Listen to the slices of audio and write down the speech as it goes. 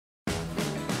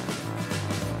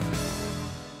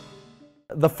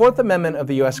The Fourth Amendment of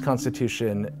the U.S.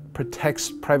 Constitution protects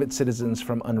private citizens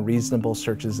from unreasonable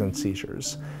searches and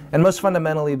seizures. And most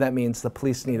fundamentally, that means the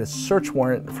police need a search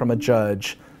warrant from a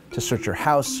judge to search your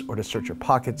house or to search your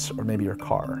pockets or maybe your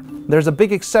car. There's a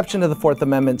big exception to the Fourth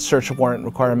Amendment search warrant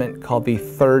requirement called the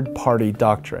third-party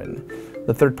doctrine.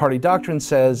 The third-party doctrine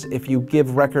says if you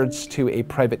give records to a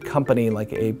private company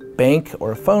like a bank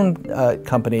or a phone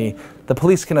company, the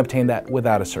police can obtain that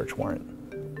without a search warrant.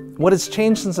 What has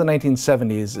changed since the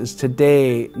 1970s is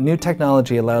today, new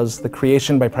technology allows the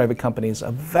creation by private companies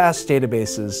of vast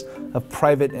databases of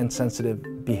private and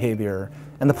sensitive behavior,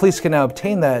 and the police can now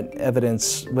obtain that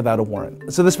evidence without a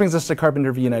warrant. So this brings us to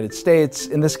Carpenter v. United States.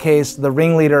 In this case, the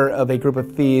ringleader of a group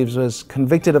of thieves was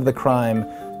convicted of the crime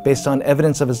based on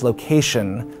evidence of his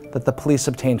location that the police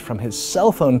obtained from his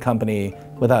cell phone company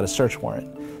without a search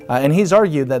warrant. And he's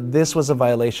argued that this was a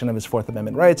violation of his Fourth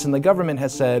Amendment rights, and the government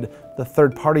has said the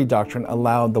third-party doctrine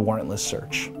allowed the warrantless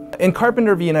search. In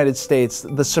Carpenter v. United States,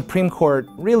 the Supreme Court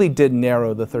really did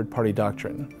narrow the third-party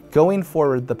doctrine. Going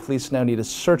forward, the police now need a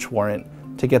search warrant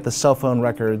to get the cell phone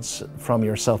records from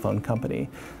your cell phone company.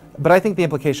 But I think the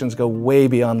implications go way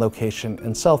beyond location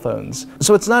and cell phones.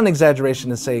 So it's not an exaggeration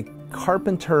to say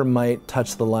Carpenter might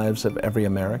touch the lives of every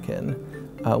American.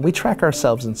 We track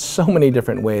ourselves in so many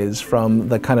different ways, from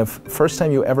the kind of first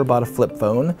time you ever bought a flip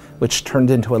phone, which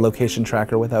turned into a location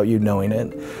tracker without you knowing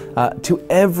it, to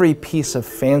every piece of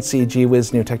fancy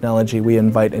gee-whiz new technology we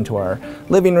invite into our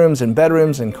living rooms and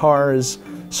bedrooms and cars.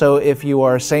 So if you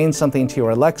are saying something to your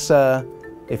Alexa,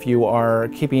 if you are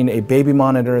keeping a baby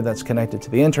monitor that's connected to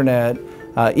the internet,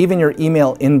 even your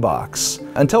email inbox.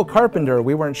 Until Carpenter,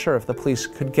 we weren't sure if the police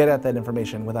could get at that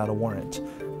information without a warrant.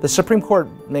 The Supreme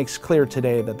Court makes clear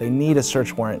today that they need a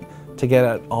search warrant to get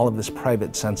at all of this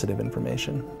private, sensitive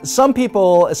information. Some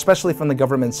people, especially from the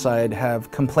government side,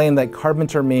 have complained that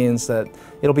Carpenter means that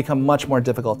it'll become much more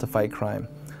difficult to fight crime.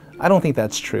 I don't think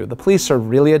that's true. The police are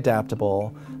really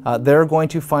adaptable. They're going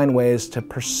to find ways to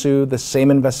pursue the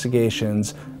same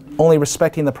investigations, only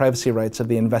respecting the privacy rights of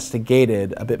the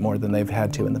investigated a bit more than they've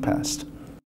had to in the past.